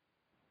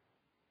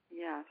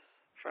 Yes.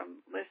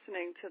 From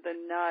listening to the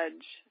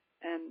nudge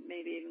and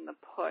maybe even the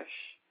push.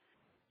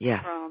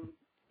 Yes. From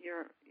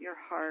your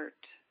heart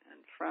and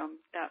from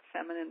that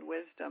feminine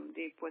wisdom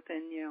deep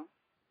within you.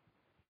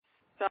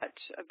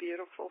 Such a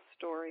beautiful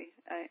story.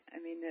 I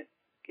mean, it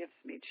gives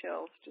me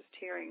chills just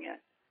hearing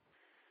it.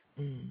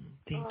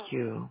 Thank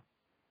you.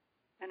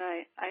 And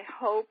I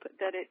hope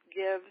that it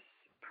gives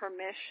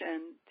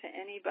permission to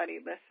anybody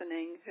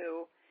listening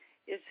who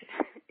is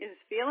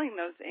feeling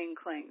those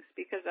inklings,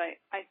 because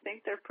I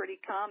think they're pretty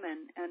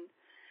common. And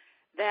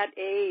that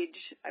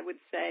age, I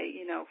would say,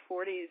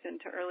 40s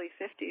into early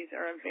 50s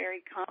are a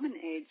very common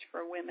age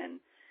for women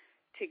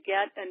to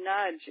get a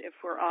nudge if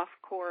we're off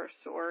course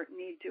or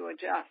need to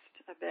adjust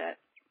a bit.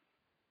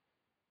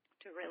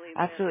 To really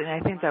absolutely, and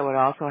I think that what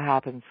also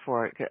happens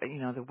for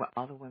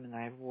all the women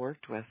I've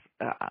worked with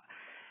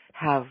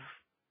have,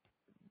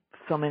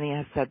 so many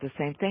have said the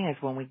same thing, is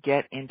when we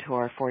get into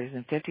our 40s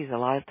and 50s, a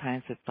lot of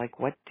times it's like,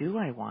 what do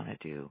I want to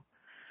do?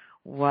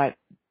 What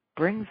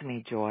brings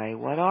me joy?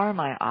 What are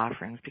my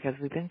offerings? Because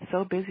we've been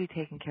so busy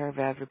taking care of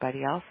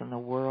everybody else in the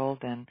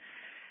world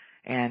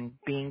and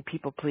being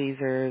people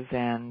pleasers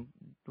and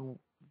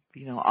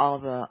all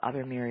the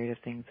other myriad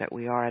of things that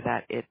we are,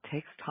 that it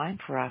takes time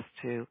for us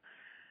to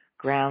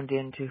ground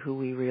into who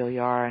we really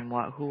are and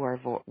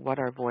what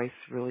our voice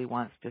really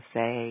wants to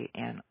say,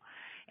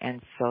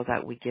 and so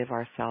that we give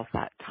ourselves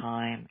that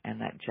time and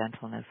that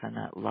gentleness and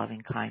that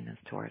loving kindness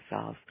to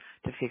ourselves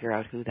to figure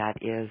out who that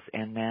is,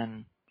 and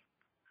then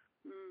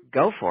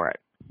go for it.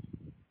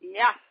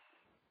 Yes.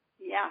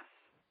 Yes.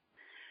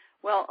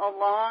 Well,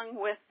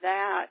 along with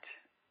that,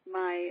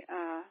 my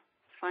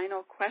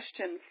final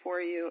question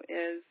for you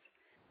is,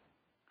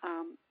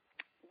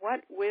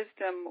 what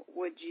wisdom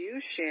would you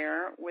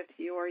share with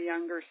your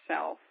younger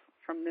self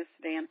from this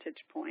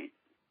vantage point?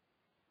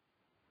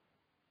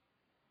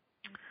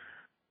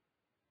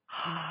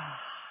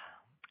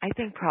 I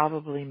think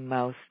probably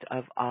most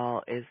of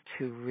all is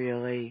to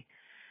really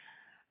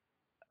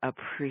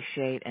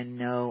appreciate and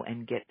know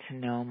and get to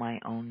know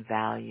my own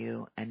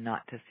value, and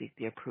not to seek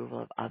the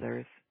approval of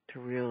others, to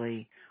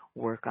really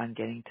work on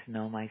getting to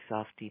know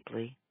myself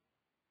deeply,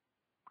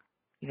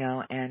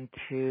 and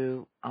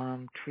to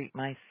treat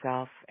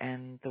myself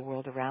and the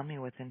world around me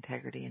with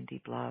integrity and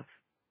deep love.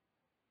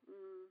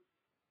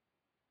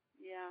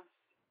 Yeah.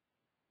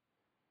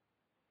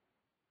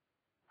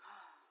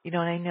 And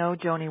I know,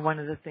 Joni, one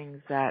of the things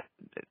that,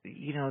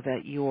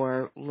 that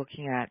you're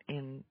looking at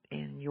in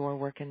your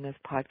work in this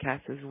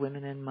podcast is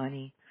women and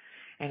money.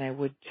 And I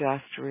would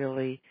just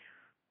really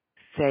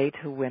say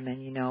to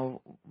women,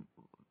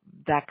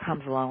 that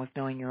comes along with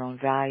knowing your own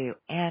value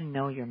and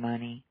know your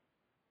money.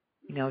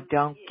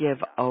 Don't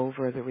give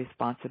over the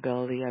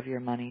responsibility of your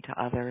money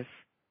to others.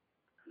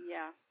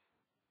 Yes.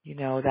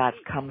 That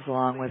comes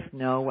along with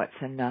know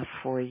what's enough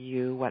for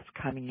you, what's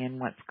coming in,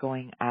 what's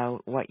going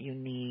out, what you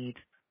need,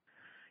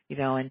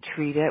 and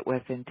treat it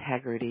with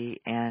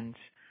integrity and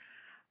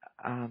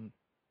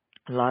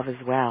love as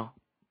well.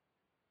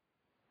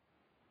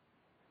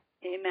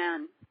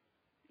 Amen.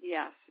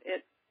 Yes,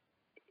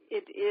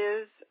 it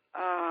is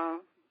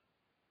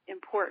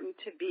important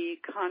to be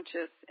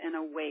conscious and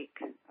awake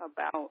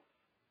about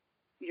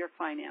your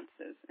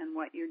finances and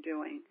what you're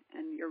doing.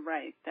 And you're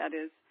right, that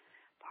is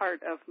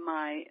part of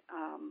my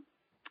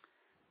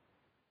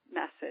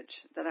message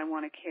that I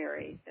want to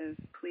carry is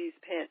please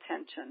pay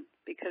attention.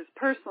 Because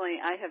personally,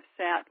 I have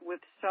sat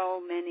with so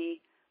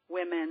many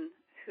women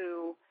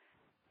who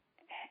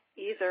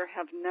either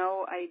have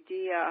no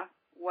idea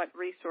what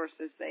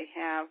resources they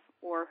have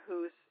or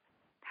whose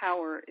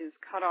power is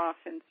cut off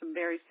in some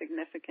very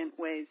significant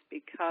ways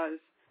because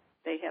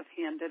they have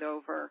handed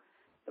over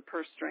the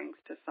purse strings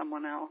to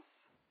someone else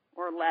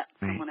or let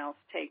someone else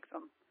take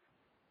them.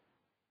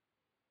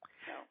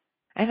 So.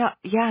 And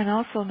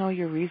also know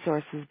your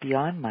resources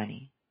beyond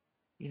money.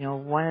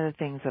 One of the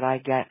things that I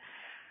get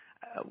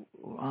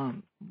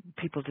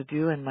people to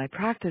do in my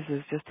practice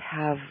is just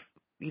have,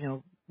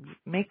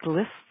 make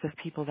lists of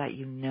people that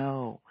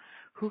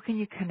who can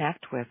you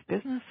connect with.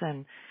 Business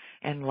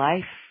and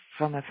life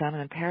from a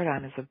feminine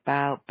paradigm is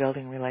about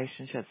building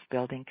relationships,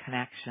 building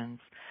connections,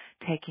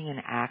 taking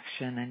an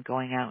action and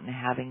going out and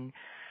having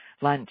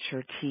lunch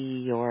or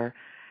tea or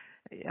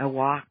a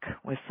walk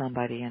with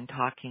somebody and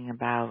talking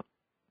about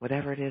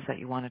whatever it is that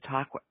you want to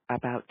talk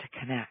about to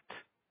connect.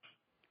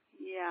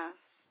 Yes.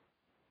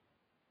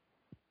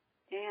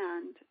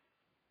 And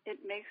it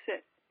makes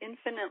it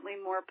infinitely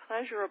more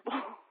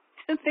pleasurable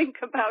to think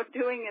about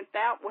doing it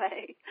that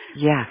way.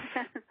 Yes.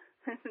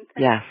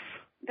 Yes.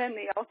 Than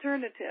the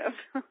alternative.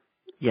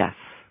 Yes.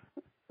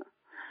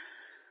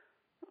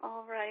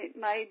 All right,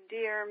 my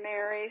dear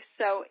Mary.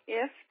 So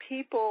if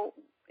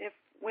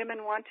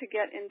women want to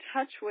get in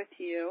touch with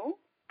you,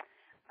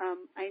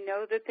 I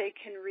know that they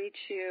can reach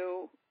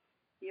you.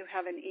 You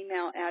have an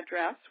email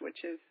address,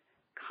 which is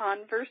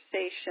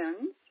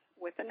conversations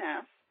with an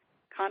S,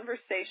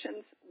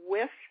 conversations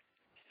with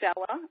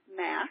Stella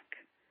Mack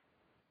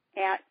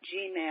at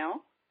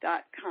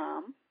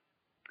gmail.com.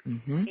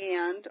 Mm-hmm.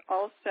 And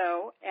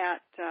also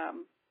at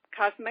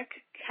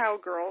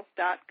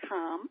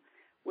cosmiccowgirls.com,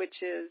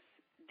 which is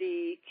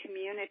the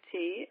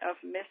community of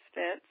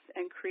misfits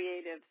and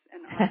creatives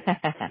and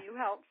artists that you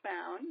help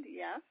found,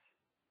 yes?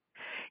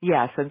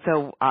 Yes, and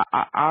so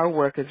our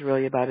work is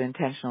really about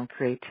intentional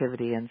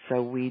creativity, and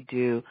so we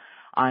do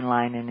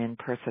online and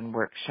in-person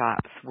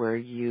workshops where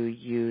you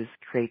use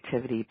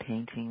creativity,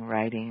 painting,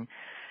 writing,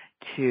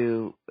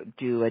 to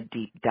do a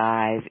deep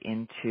dive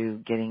into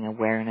getting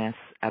awareness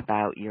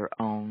about your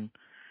own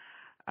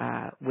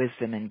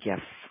wisdom and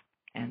gifts.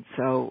 And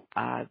so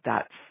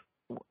that's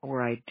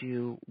where I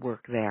do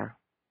work there.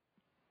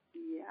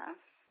 Yes,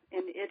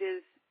 and it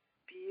is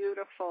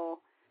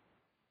beautiful,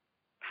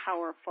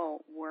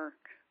 powerful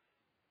work.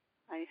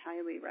 I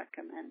highly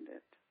recommend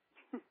it.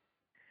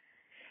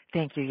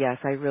 Thank you. Yes,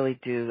 I really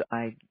do.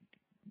 I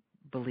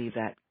believe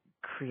that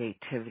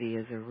creativity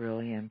is a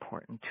really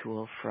important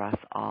tool for us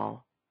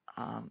all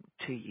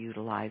to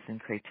utilize,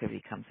 and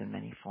creativity comes in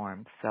many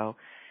forms. So,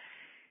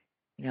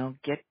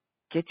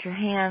 get your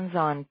hands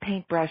on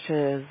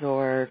paintbrushes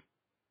or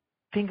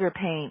finger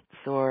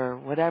paints or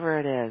whatever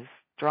it is,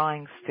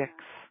 drawing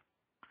sticks,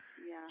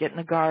 get in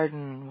the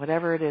garden,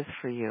 whatever it is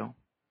for you.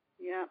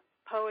 Yeah,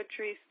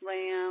 poetry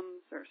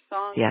slams or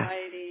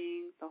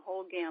songwriting, the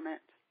whole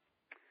gamut.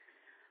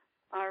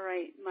 All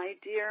right, my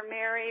dear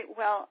Mary,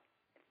 well,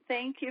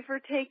 thank you for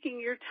taking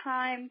your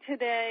time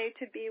today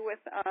to be with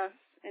us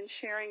and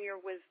sharing your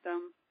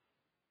wisdom.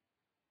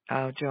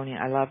 Oh, Joni,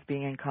 I love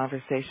being in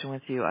conversation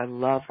with you. I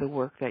love the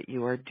work that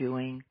you are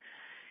doing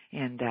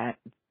and that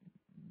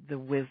the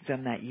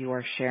wisdom that you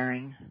are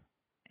sharing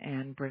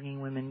and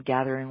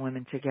gathering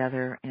women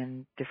together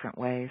in different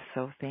ways.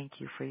 So thank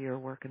you for your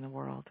work in the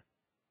world.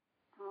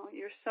 Oh,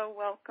 you're so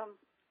welcome.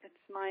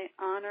 It's my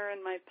honor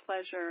and my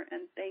pleasure,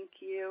 and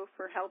thank you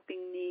for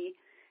helping me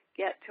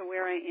get to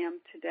where I am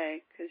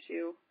today, because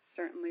you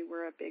certainly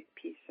were a big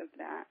piece of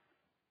that.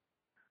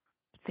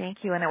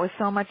 Thank you, and it was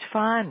so much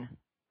fun.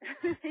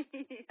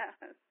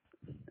 Yes.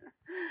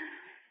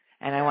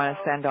 And I want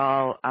to send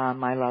all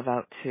my love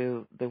out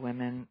to the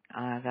women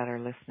that are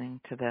listening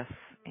to this,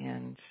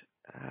 and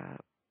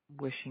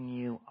wishing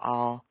you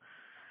all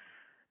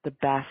the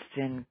best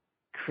in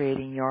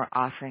creating your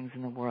offerings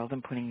in the world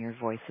and putting your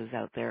voices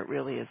out there. It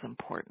really is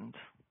important.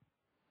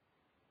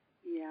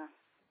 Yes.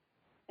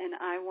 And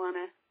I want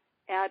to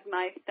add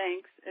my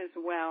thanks as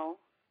well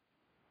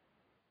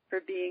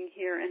for being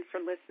here and for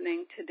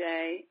listening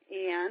today.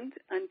 And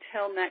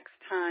until next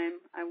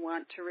time, I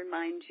want to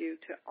remind you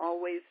to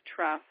always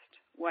trust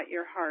what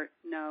your heart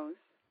knows.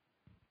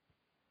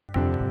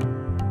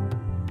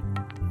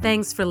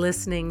 Thanks for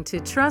listening to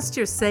Trust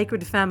Your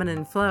Sacred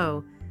Feminine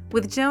Flow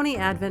with Joni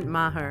Advent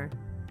Maher.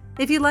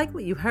 If you like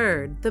what you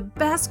heard, the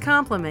best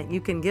compliment you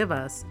can give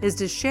us is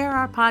to share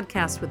our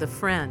podcast with a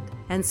friend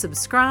and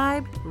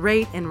subscribe,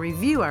 rate, and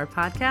review our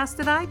podcast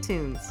at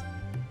iTunes.